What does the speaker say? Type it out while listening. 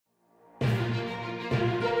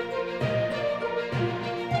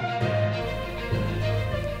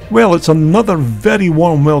Well, it's another very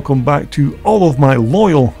warm welcome back to all of my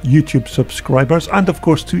loyal YouTube subscribers and of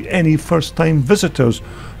course to any first time visitors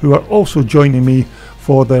who are also joining me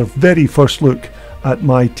for their very first look at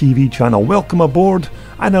my TV channel. Welcome aboard,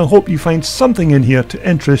 and I hope you find something in here to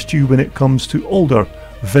interest you when it comes to older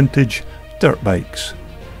vintage dirt bikes.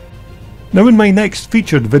 Now in my next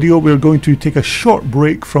featured video we're going to take a short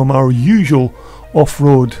break from our usual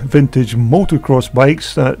off-road vintage motocross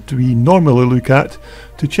bikes that we normally look at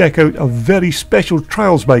to check out a very special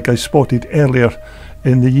trials bike I spotted earlier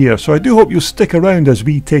in the year. So I do hope you'll stick around as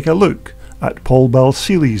we take a look at Paul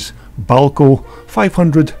Balsillie's Balco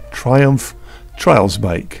 500 Triumph trials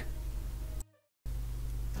bike.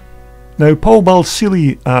 Now Paul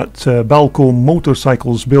Balsillie at Balco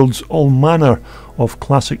Motorcycles builds all manner of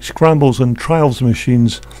classic scrambles and trials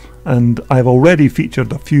machines, and I've already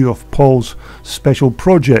featured a few of Paul's special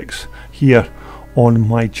projects here on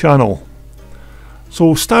my channel.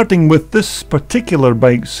 So starting with this particular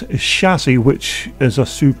bike's chassis, which is a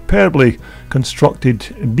superbly constructed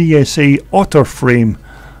BSA Otter frame,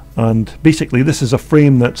 and basically this is a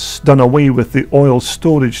frame that's done away with the oil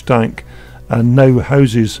storage tank and now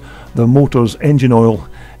houses the motor's engine oil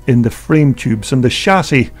in the frame tubes, and the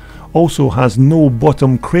chassis also has no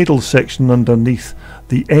bottom cradle section underneath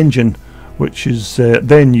the engine, which is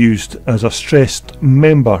then used as a stressed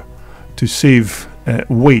member to save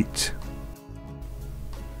weight.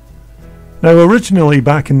 Now originally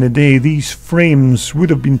back in the day these frames would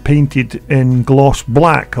have been painted in gloss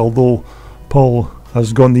black, although Paul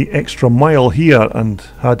has gone the extra mile here and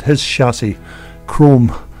had his chassis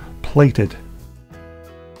chrome plated.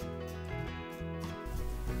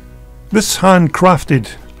 This handcrafted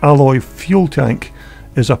alloy fuel tank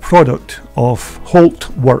is a product of Holt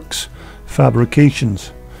Works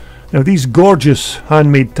Fabrications. Now these gorgeous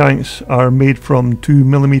handmade tanks are made from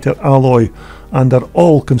 2mm alloy and are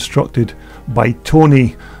all constructed by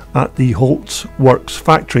Tony at the Holt Works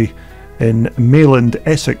factory in Mayland,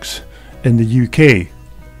 Essex in the UK.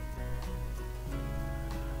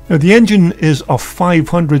 Now the engine is a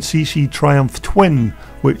 500cc Triumph Twin,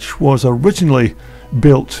 which was originally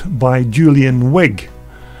built by Julian Wigg.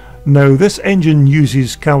 Now this engine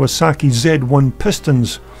uses Kawasaki Z1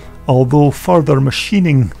 pistons, although further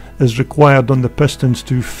machining is required on the pistons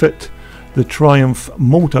to fit the Triumph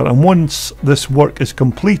motor, and once this work is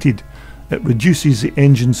completed it reduces the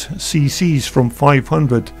engine's cc's from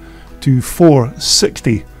 500 to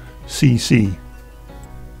 460 cc.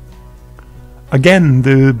 Again,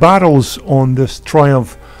 the barrels on this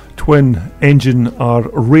Triumph Twin engine are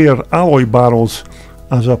rare alloy barrels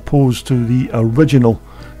as opposed to the original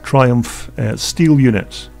Triumph steel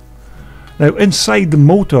units. Now inside the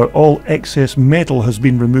motor all excess metal has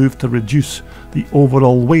been removed to reduce the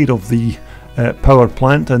overall weight of the power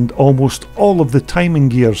plant, and almost all of the timing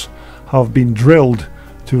gears have been drilled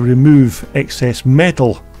to remove excess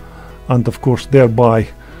metal, and of course thereby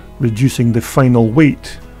reducing the final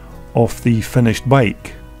weight of the finished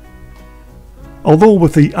bike. Although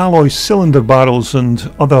with the alloy cylinder barrels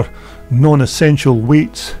and other non-essential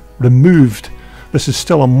weights removed, this is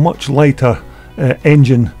still a much lighter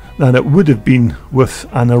engine than it would have been with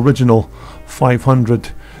an original 500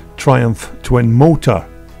 Triumph twin motor.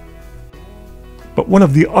 But one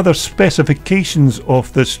of the other specifications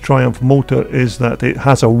of this Triumph motor is that it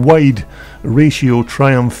has a wide ratio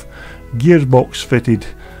Triumph gearbox fitted.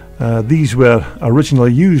 These were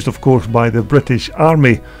originally used of course by the British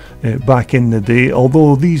Army back in the day,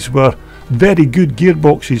 although these were very good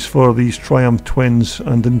gearboxes for these Triumph twins,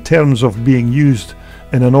 and in terms of being used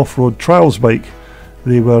in an off-road trials bike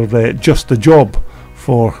they were just the job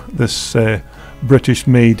for this British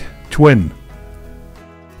made twin.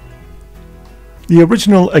 The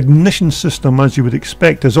original ignition system, as you would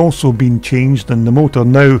expect, has also been changed, and the motor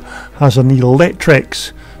now has an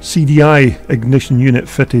Electrex CDI ignition unit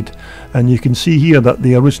fitted, and you can see here that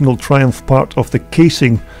the original Triumph part of the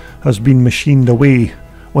casing has been machined away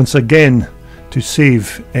once again to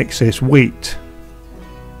save excess weight.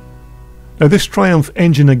 Now this Triumph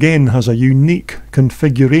engine again has a unique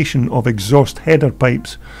configuration of exhaust header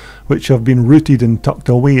pipes which have been routed and tucked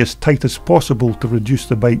away as tight as possible to reduce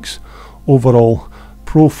the bike's overall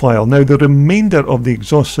profile. Now the remainder of the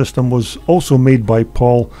exhaust system was also made by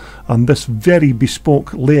Paul, and this very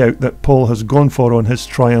bespoke layout that Paul has gone for on his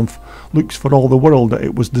Triumph looks for all the world that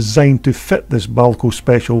it was designed to fit this Balco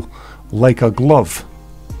special like a glove.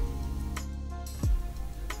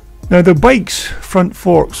 Now the bike's front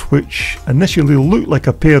forks, which initially look like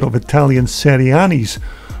a pair of Italian Serianis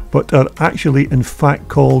but are actually in fact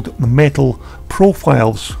called metal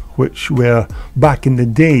profiles, which were back in the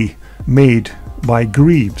day made by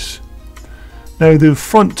Greaves. Now the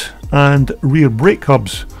front and rear brake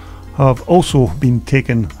hubs have also been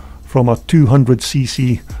taken from a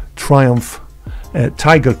 200cc Triumph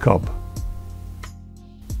Tiger Cub.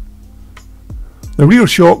 The rear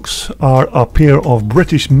shocks are a pair of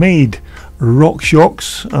British made rock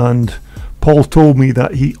shocks, and Paul told me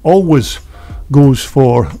that he always goes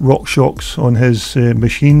for rock shocks on his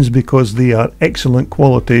machines because they are excellent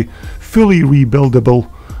quality, fully rebuildable,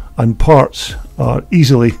 and parts are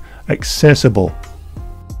easily accessible.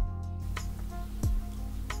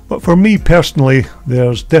 But for me personally,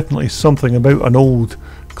 there's definitely something about an old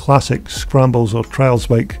classic scrambles or trials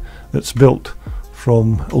bike that's built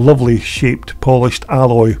from lovely shaped polished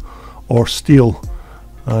alloy or steel,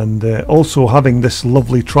 and also having this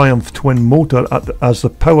lovely Triumph twin motor as the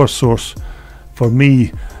power source for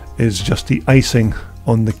me is just the icing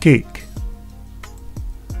on the cake.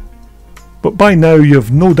 But by now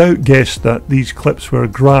you've no doubt guessed that these clips were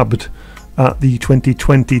grabbed at the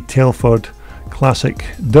 2020 Telford Classic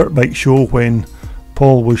Dirt Bike Show when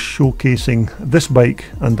Paul was showcasing this bike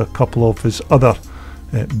and a couple of his other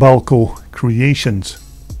Balco creations.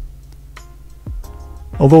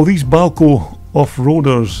 Although these Balco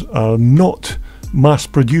off-roaders are not mass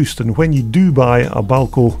produced, and when you do buy a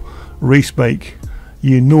Balco race bike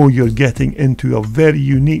you know you're getting into a very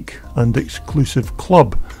unique and exclusive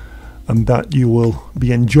club, and that you will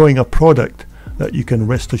be enjoying a product that you can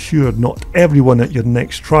rest assured not everyone at your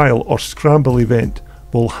next trial or scramble event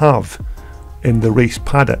will have in the race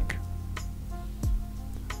paddock.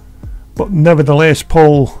 But nevertheless,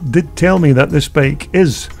 Paul did tell me that this bike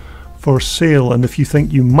is for sale, and if you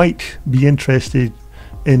think you might be interested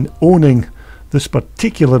in owning this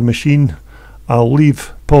particular machine, I'll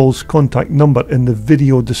leave Paul's contact number in the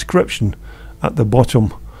video description at the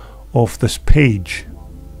bottom of this page.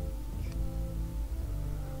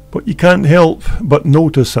 But you can't help but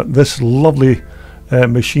notice that this lovely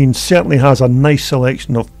machine certainly has a nice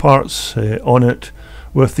selection of parts on it,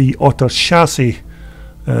 with the Otter chassis,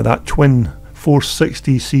 that twin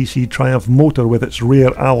 460cc Triumph motor with its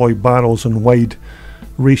rare alloy barrels and wide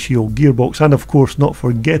ratio gearbox, and of course not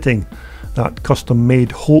forgetting that custom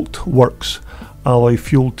made Holt Works alloy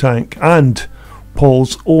fuel tank and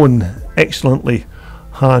Paul's own excellently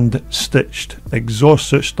hand stitched exhaust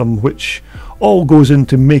system, which all goes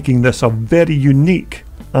into making this a very unique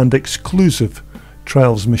and exclusive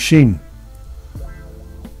trials machine.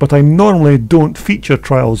 But I normally don't feature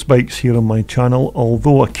trials bikes here on my channel,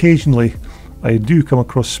 although occasionally I do come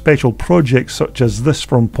across special projects such as this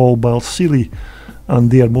from Paul Balsillie,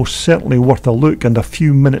 and they are most certainly worth a look and a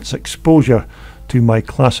few minutes exposure to my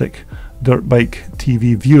classic dirt bike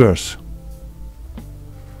TV viewers.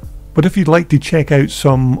 But if you'd like to check out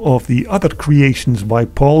some of the other creations by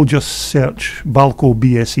Paul, just search Balco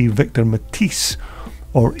BSE Victor Matisse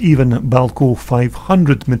or even Balco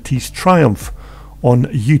 500 Matisse Triumph on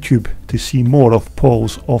YouTube to see more of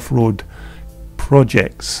Paul's off-road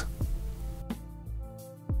projects.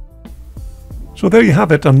 So there you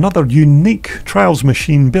have it, another unique trials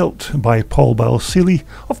machine built by Paul Balsillie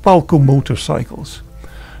of Balco Motorcycles.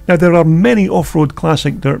 Now there are many off-road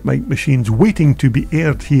classic dirt bike machines waiting to be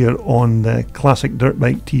aired here on the Classic Dirt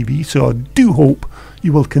Bike TV, so I do hope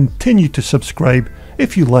you will continue to subscribe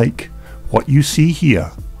if you like what you see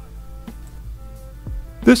here.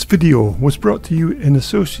 This video was brought to you in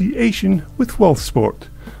association with Wealthsport,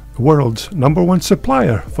 the world's #1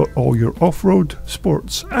 supplier for all your off-road,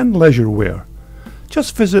 sports and leisure wear.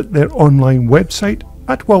 Just visit their online website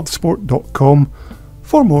at wealthsport.com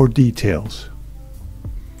for more details.